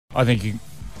I think it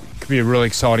could be a really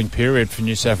exciting period for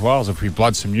New South Wales if we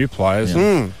blood some new players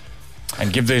and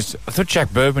give these. I thought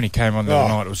Jack Bird, when he came on the other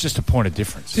night, it was just a point of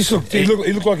difference. He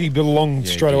looked like he belonged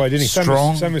straight away, didn't he?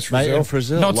 Strong. Same as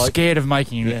Frizzell. Not scared of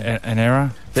making an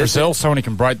error. Frizzell, someone who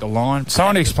can break the line.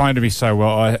 Someone explained to me so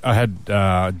well. I had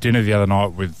dinner the other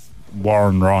night with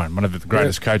Warren Ryan, one of the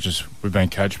greatest coaches we've been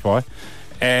coached by.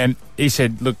 And he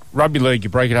said, look, rugby league, you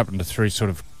break it up into three sort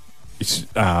of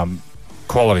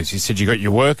qualities. He said you got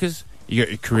your workers, you got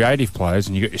your creative players,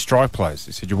 and you got your strike players.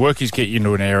 He said your workers get you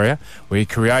into an area where your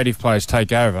creative players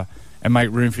take over and make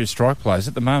room for your strike players.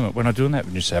 At the moment, we're not doing that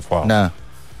with New South Wales. No,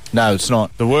 it's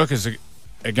not. The workers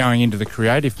are going into the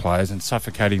creative players and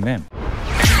suffocating them.